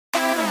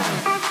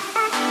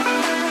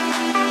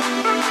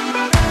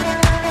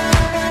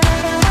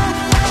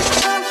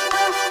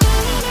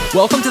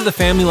Welcome to the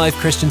Family Life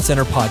Christian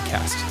Center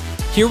podcast.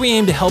 Here we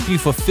aim to help you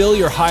fulfill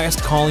your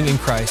highest calling in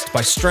Christ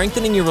by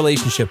strengthening your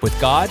relationship with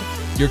God,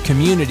 your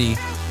community,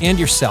 and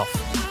yourself.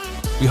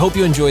 We hope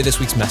you enjoy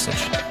this week's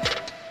message.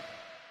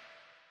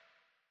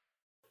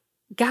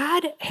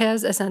 God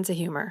has a sense of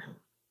humor.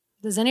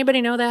 Does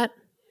anybody know that?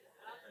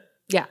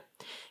 Yeah.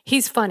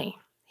 He's funny.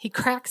 He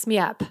cracks me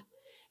up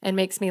and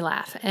makes me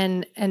laugh.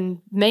 And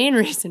main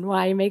reason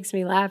why he makes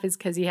me laugh is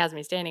because he has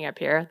me standing up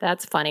here.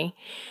 That's funny.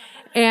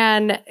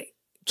 And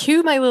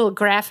cue my little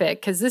graphic,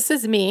 because this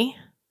is me.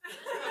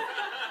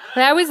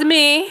 That was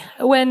me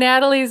when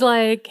Natalie's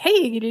like,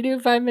 hey, can you do a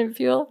 5-minute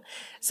fuel?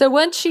 So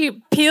once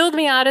she peeled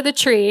me out of the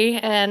tree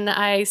and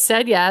I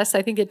said yes,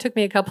 I think it took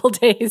me a couple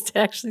days to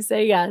actually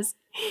say yes.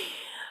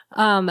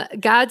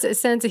 God's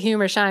sense of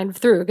humor shined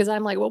through because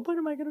I'm like, well, what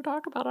am I going to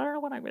talk about? I don't know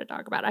what I'm going to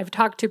talk about. I've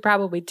talked to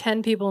probably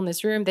 10 people in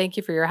this room. Thank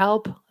you for your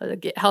help,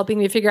 helping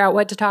me figure out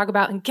what to talk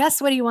about. And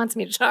guess what he wants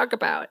me to talk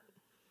about?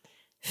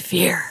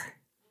 Fear.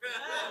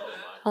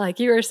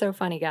 Like, you are so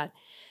funny, God.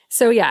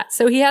 So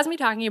he has me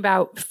talking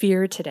about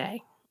fear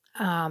today.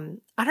 I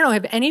don't know,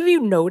 have any of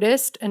you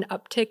noticed an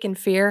uptick in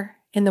fear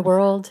in the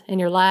world, in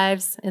your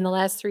lives, in the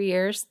last 3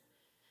 years?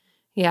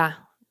 Yeah.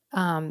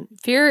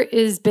 Fear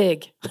is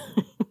big.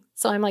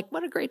 So I'm like,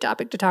 what a great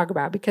topic to talk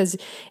about, because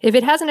if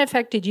it hasn't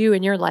affected you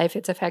in your life,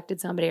 it's affected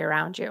somebody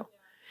around you.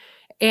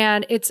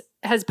 And it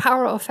has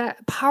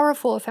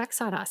powerful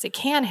effects on us. It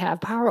can have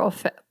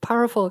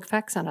powerful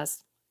effects on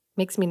us.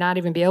 Makes me not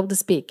even be able to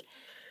speak.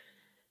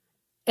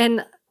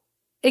 And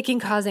it can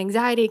cause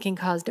anxiety, it can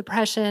cause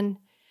depression.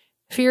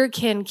 Fear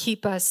can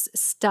keep us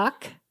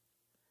stuck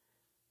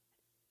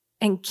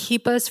and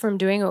keep us from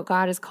doing what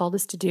God has called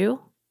us to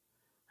do.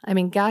 I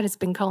mean, God has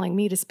been calling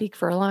me to speak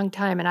for a long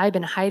time, and I've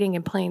been hiding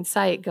in plain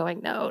sight going,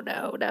 no,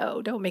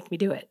 don't make me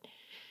do it.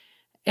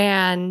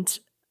 And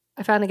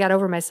I finally got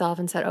over myself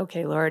and said,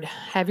 okay, Lord,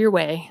 have your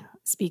way,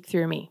 speak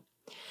through me.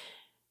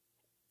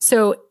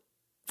 So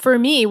for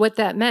me, what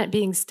that meant,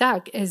 being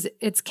stuck, is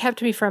it's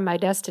kept me from my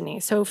destiny.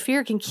 So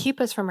fear can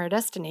keep us from our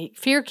destiny.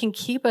 Fear can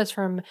keep us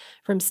from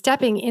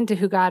stepping into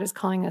who God is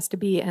calling us to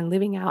be and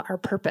living out our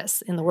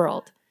purpose in the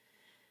world.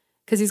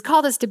 Because he's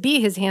called us to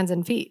be his hands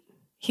and feet.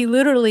 He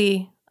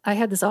literally, I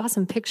had this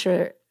awesome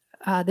picture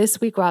this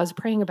week while I was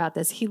praying about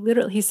this.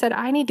 He said,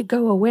 I need to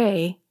go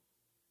away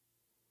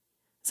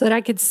so that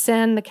I could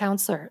send the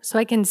counselor, so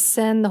I can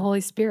send the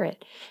Holy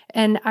Spirit.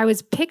 And I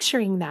was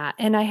picturing that.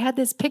 And I had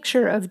this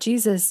picture of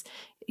Jesus,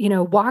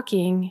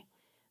 walking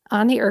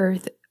on the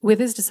earth with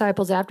his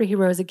disciples after he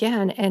rose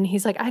again. And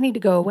he's like, I need to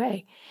go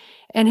away.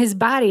 And his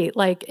body,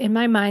 like in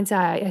my mind's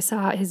eye, I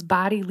saw his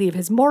body leave.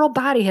 His mortal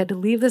body had to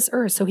leave this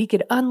earth so he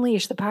could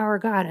unleash the power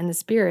of God and the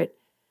Spirit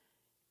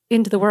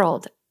into the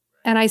world.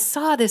 And I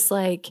saw this,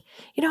 like,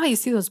 how you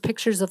see those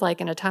pictures of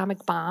like an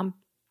atomic bomb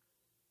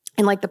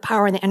and like the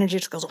power and the energy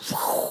just goes,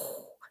 whoo.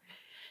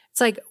 It's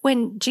like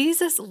when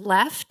Jesus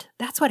left,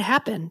 that's what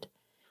happened.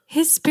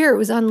 His Spirit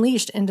was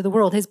unleashed into the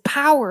world. His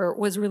power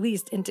was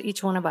released into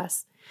each one of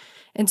us.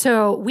 And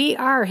so we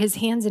are his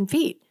hands and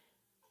feet.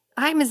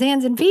 I'm his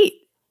hands and feet.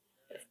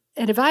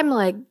 And if I'm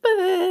like,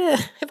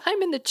 if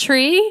I'm in the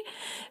tree,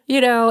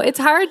 it's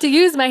hard to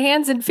use my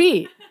hands and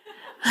feet.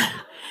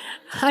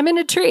 I'm in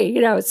a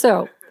tree,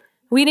 so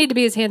we need to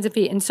be his hands and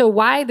feet. And so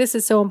why this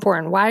is so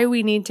important, why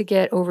we need to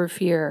get over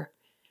fear,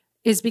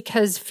 is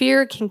because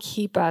fear can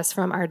keep us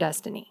from our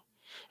destiny.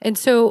 And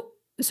so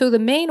the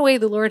main way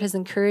the Lord has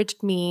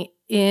encouraged me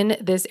in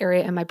this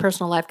area in my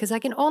personal life, because I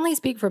can only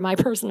speak for my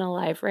personal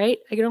life, right?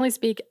 I can only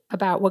speak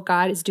about what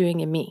God is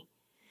doing in me.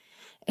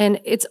 And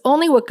it's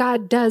only what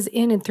God does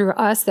in and through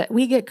us that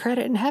we get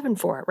credit in heaven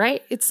for,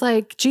 right? It's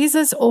like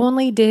Jesus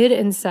only did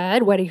and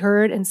said what he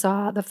heard and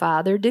saw the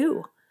Father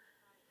do.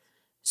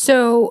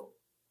 So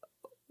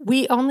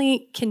we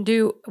only can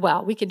do,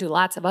 we can do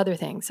lots of other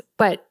things,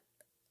 but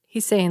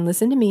he's saying,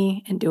 listen to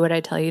me and do what I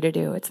tell you to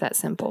do. It's that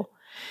simple.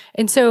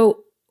 And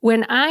so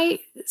when I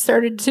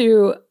started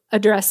to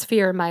address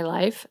fear in my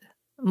life,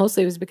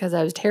 mostly it was because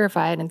I was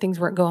terrified and things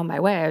weren't going my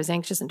way. I was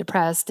anxious and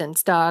depressed and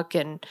stuck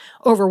and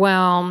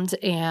overwhelmed,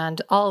 and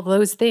all of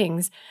those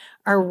things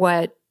are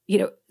what,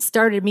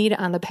 started me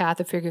on the path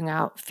of figuring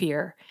out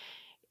fear.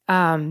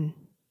 I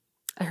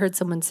heard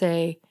someone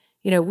say,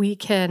 we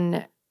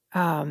can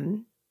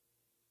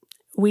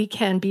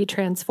be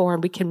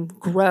transformed, we can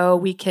grow,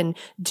 we can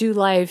do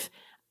life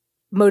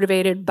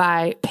motivated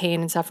by pain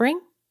and suffering,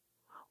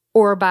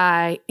 or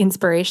by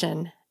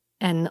inspiration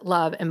and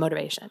love and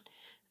motivation.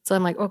 So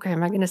I'm like, okay,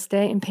 am I going to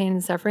stay in pain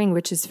and suffering,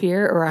 which is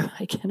fear, or am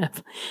I going to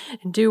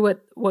do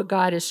what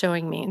God is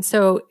showing me? And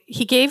so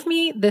he gave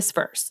me this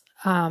verse,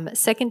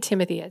 2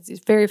 Timothy, it's a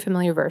very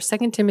familiar verse,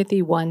 2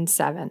 Timothy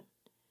 1:7,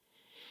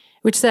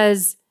 which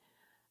says,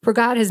 for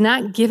God has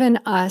not given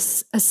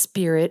us a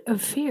spirit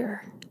of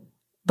fear,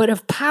 but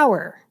of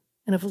power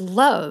and of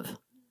love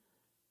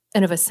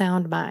and of a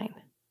sound mind.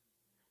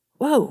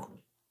 Whoa,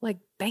 like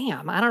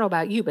bam. I don't know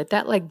about you, but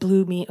that like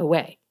blew me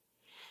away.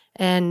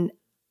 And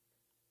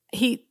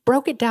he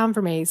broke it down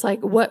for me. He's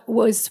like, what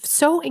was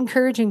so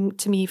encouraging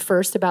to me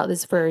first about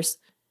this verse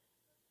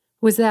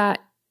was that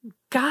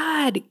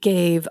God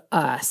gave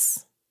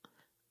us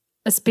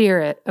a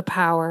spirit of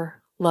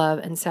power, love,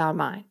 and sound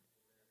mind.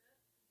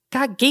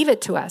 God gave it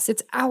to us.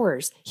 It's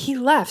ours. He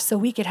left so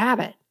we could have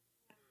it.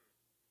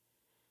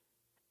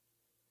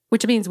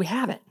 Which means we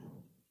have it.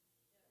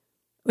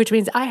 Which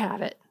means I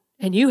have it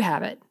and you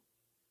have it.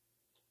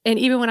 And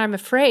even when I'm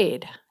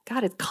afraid,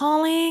 God is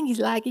calling. He's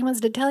like, he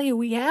wants to tell you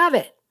we have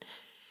it.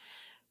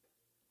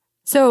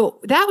 So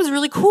that was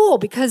really cool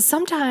because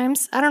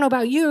sometimes, I don't know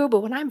about you,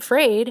 but when I'm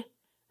afraid,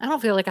 I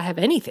don't feel like I have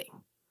anything.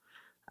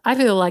 I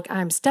feel like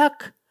I'm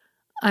stuck.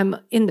 I'm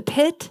in the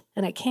pit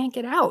and I can't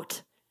get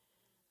out.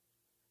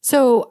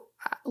 So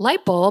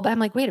light bulb, I'm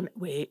like, wait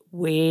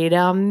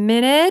a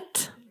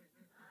minute.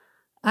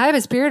 I have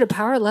a spirit of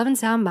power, love, and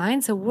sound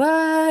mind. So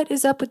what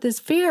is up with this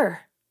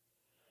fear?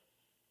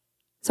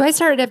 So I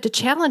started to have to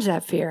challenge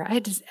that fear. I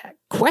had to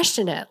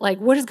question it. Like,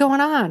 what is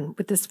going on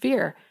with this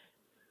fear?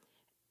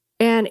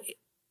 And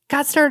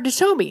God started to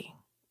show me,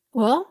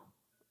 well,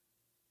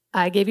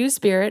 I gave you a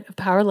spirit of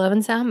power, love,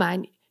 and sound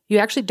mind. You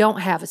actually don't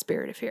have a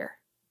spirit of fear.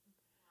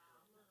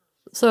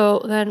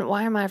 So then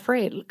why am I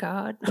afraid,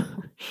 God?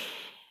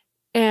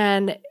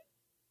 And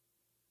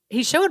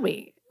he showed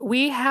me,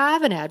 we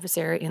have an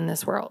adversary in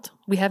this world.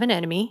 We have an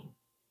enemy.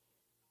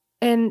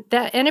 And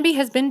that enemy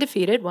has been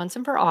defeated once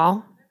and for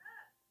all.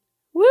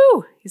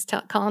 Woo! He's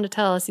calling to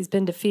tell us he's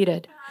been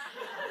defeated.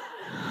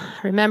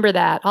 Remember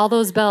that. All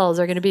those bells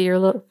are going to be your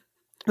little,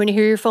 when you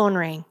hear your phone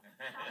ring.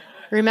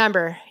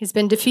 Remember, he's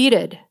been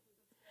defeated.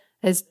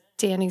 As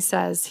Danny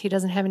says, he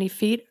doesn't have any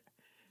feet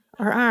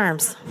or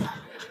arms.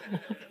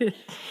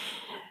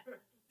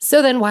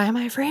 So then why am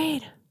I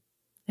afraid?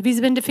 If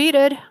he's been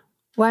defeated,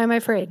 why am I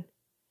afraid?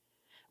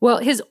 Well,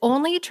 his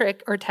only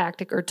trick or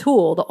tactic or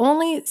tool, the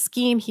only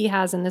scheme he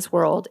has in this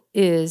world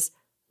is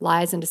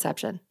lies and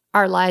deception.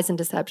 Our lies and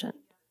deception.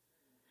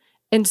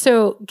 And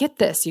so get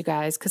this, you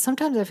guys, because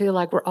sometimes I feel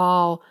like we're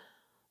all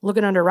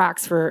looking under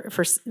rocks for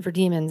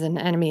demons and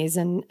enemies,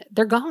 and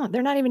they're gone.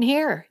 They're not even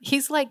here.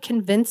 He's like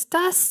convinced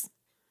us.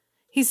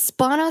 He's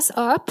spun us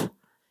up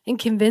and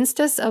convinced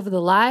us of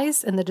the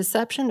lies and the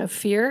deception of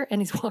fear, and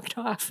he's walked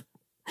off,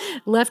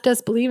 left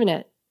us believing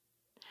it.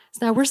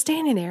 So now we're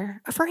standing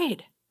there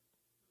afraid.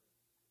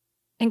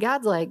 And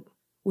God's like,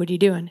 what are you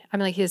doing? I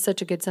mean, like, he has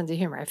such a good sense of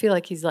humor. I feel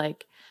like he's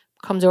like,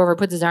 comes over,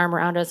 puts his arm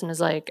around us and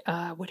is like,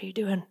 what are you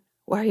doing?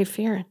 Why are you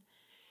fearing?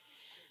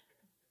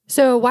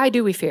 So why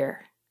do we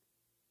fear?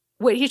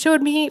 What he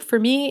showed me, for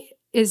me,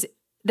 is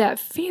that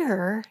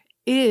fear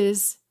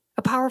is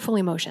a powerful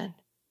emotion.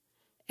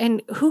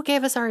 And who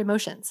gave us our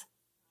emotions?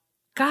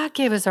 God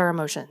gave us our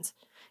emotions.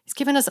 He's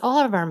given us all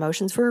of our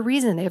emotions for a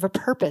reason. They have a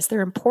purpose.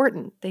 They're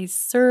important. They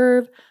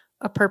serve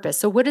a purpose.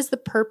 So what is the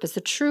purpose?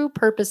 The true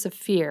purpose of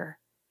fear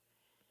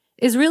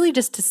is really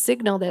just to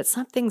signal that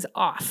something's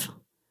off.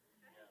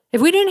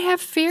 If we didn't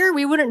have fear,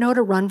 we wouldn't know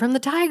to run from the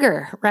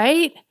tiger,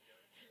 right?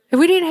 If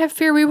we didn't have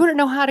fear, we wouldn't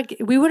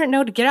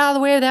know to get out of the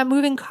way of that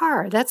moving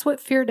car. That's what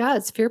fear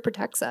does. Fear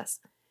protects us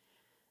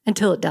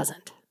until it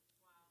doesn't.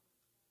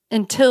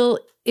 Until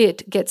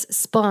it gets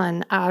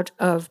spun out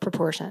of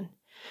proportion.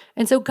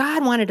 And so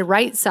God wanted to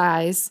right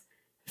size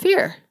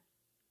fear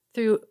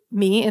through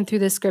me and through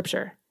this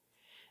scripture.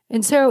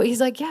 And so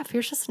he's like, yeah,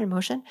 fear's just an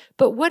emotion.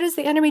 But what does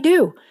the enemy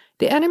do?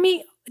 The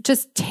enemy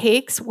just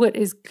takes what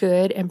is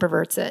good and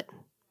perverts it.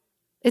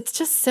 It's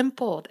just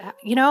simple.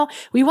 You know,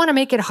 we want to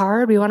make it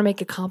hard. We want to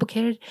make it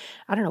complicated.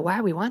 I don't know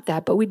why we want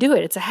that, but we do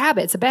it. It's a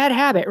habit. It's a bad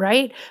habit,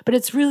 right? But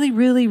it's really,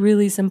 really,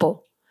 really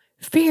simple.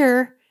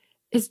 Fear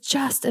is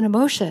just an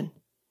emotion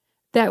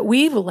that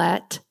we've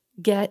let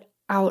get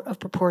out of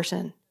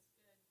proportion.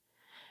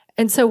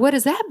 And so what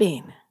does that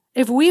mean?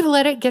 If we've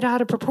let it get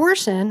out of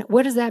proportion,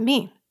 what does that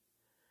mean?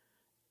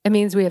 It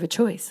means we have a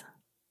choice.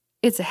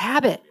 It's a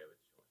habit.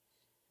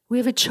 We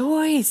have a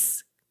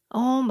choice.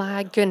 Oh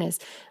my goodness.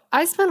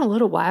 I spent a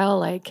little while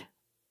like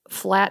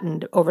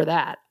flattened over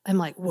that. I'm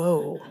like,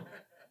 whoa,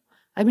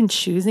 I've been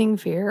choosing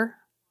fear?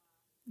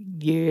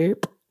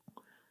 Yep.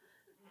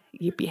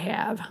 Yep, you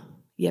have.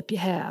 Yep, you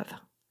have.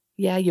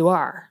 Yeah, you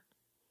are.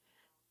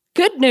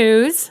 Good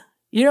news.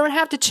 You don't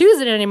have to choose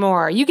it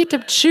anymore. You get to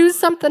choose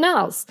something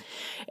else.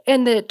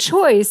 And the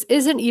choice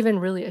isn't even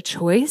really a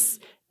choice.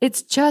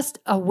 It's just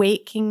a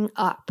waking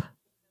up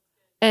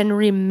and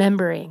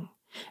remembering.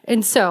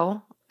 And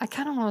so I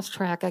kind of lost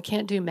track. I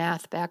can't do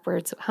math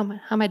backwards. How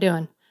am I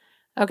doing?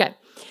 Okay.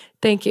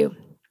 Thank you.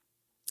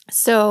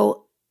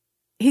 So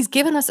he's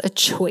given us a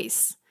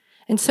choice.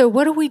 And so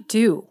what do we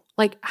do?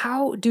 Like,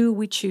 how do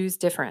we choose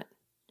different?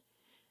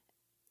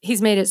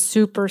 He's made it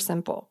super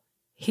simple.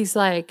 He's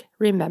like,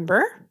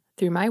 remember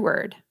through my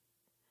word.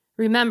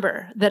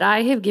 Remember that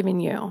I have given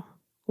you,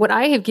 what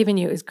I have given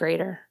you is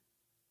greater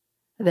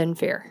than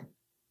fear.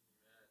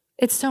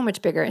 It's so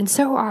much bigger. And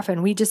so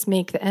often we just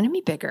make the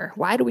enemy bigger.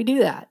 Why do we do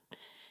that?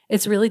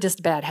 It's really just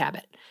a bad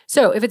habit.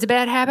 So if it's a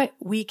bad habit,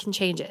 we can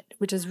change it,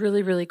 which is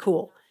really, really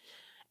cool.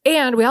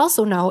 And we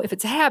also know if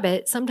it's a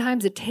habit,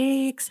 sometimes it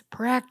takes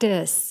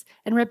practice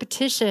and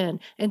repetition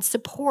and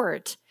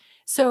support.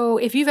 So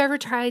if you've ever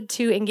tried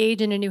to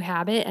engage in a new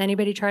habit,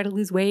 anybody try to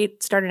lose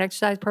weight, start an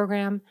exercise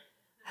program,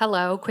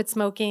 Hello, quit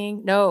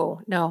smoking. No,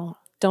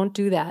 don't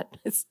do that.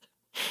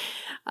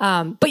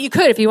 But you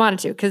could if you wanted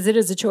to, because it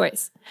is a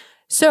choice.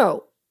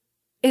 So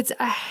it's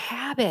a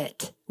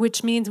habit,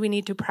 which means we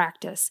need to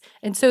practice.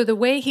 And so the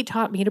way he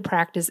taught me to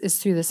practice is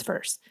through this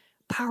verse.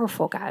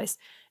 Powerful, guys.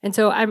 And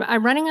so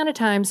I'm running out of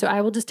time, so I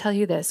will just tell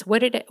you this.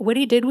 What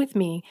he did with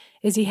me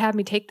is he had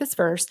me take this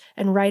verse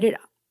and write it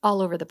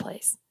all over the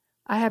place.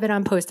 I have it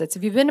on Post-its.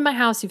 If you've been to my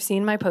house, you've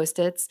seen my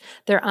Post-its.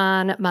 They're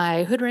on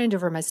my hood range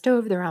over my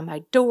stove. They're on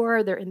my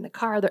door. They're in the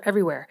car. They're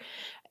everywhere.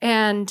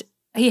 And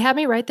he had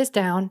me write this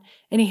down,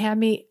 and he had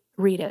me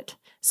read it.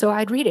 So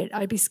I'd read it.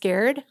 I'd be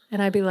scared,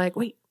 and I'd be like,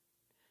 wait,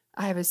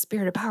 I have a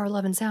spirit of power,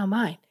 love, and sound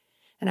mind.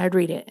 And I'd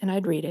read it, and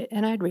I'd read it,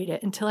 and I'd read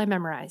it until I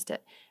memorized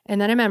it.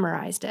 And then I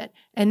memorized it.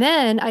 And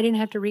then I didn't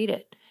have to read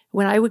it.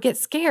 When I would get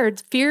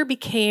scared, fear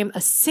became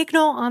a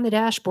signal on the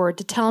dashboard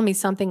to tell me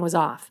something was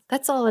off.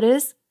 That's all it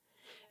is.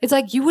 It's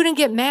like you wouldn't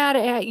get mad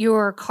at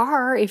your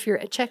car if your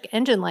check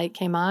engine light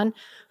came on.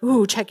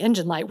 Ooh, check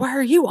engine light. Why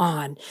are you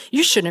on?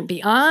 You shouldn't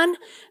be on.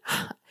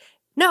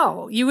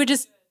 No, you would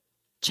just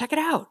check it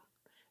out.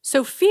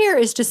 So fear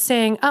is just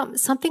saying,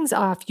 something's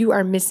off. You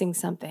are missing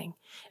something.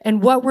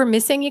 And what we're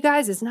missing, you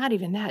guys, is not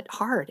even that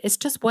hard. It's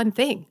just one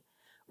thing.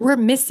 We're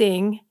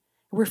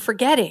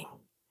forgetting.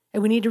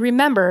 And we need to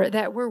remember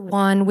that we're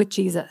one with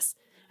Jesus.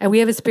 And we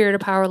have a spirit of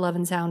power, love,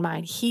 and sound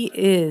mind. He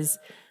is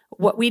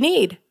what we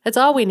need. That's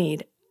all we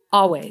need,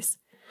 always.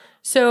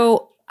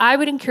 So I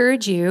would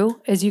encourage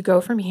you, as you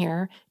go from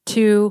here,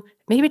 to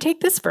maybe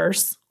take this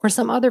verse or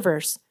some other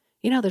verse.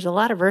 You know, there's a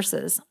lot of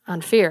verses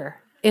on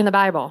fear in the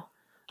Bible.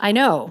 I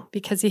know,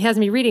 because he has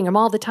me reading them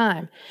all the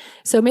time.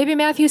 So maybe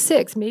Matthew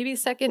 6, maybe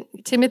 2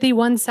 Timothy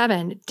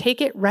 1:7.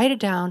 Take it, write it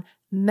down,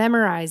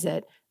 memorize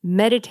it,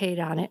 meditate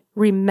on it,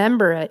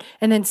 remember it,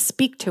 and then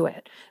speak to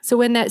it. So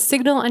when that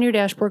signal on your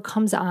dashboard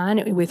comes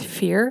on with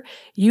fear,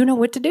 you know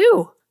what to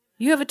do.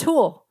 You have a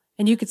tool,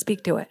 and you can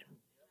speak to it.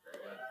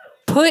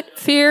 Put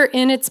fear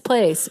in its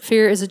place.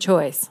 Fear is a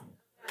choice.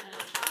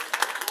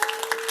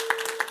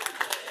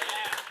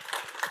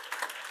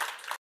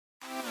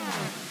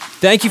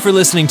 Thank you for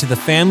listening to the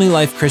Family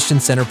Life Christian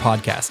Center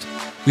podcast.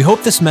 We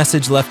hope this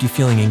message left you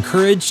feeling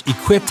encouraged,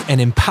 equipped,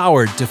 and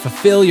empowered to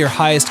fulfill your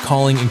highest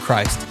calling in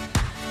Christ.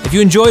 If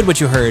you enjoyed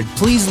what you heard,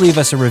 please leave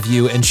us a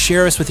review and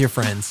share us with your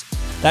friends.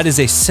 That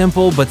is a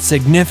simple but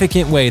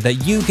significant way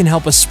that you can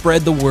help us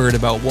spread the word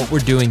about what we're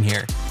doing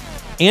here.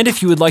 And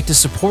if you would like to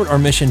support our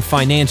mission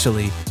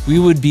financially, we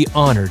would be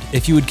honored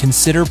if you would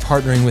consider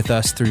partnering with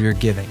us through your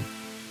giving.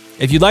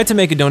 If you'd like to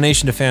make a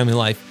donation to Family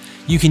Life,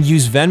 you can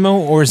use Venmo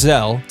or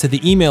Zelle to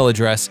the email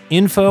address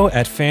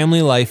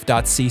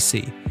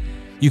info@familylife.cc.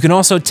 You can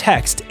also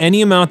text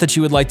any amount that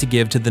you would like to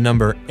give to the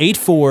number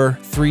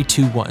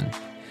 84321.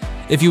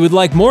 If you would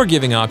like more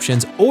giving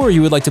options, or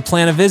you would like to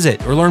plan a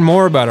visit or learn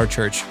more about our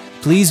church,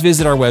 please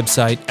visit our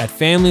website at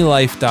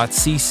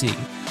familylife.cc.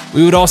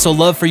 We would also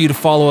love for you to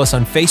follow us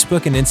on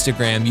Facebook and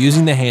Instagram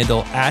using the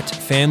handle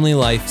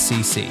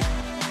 @FamilyLifeCC.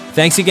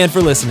 Thanks again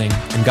for listening,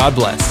 and God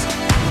bless.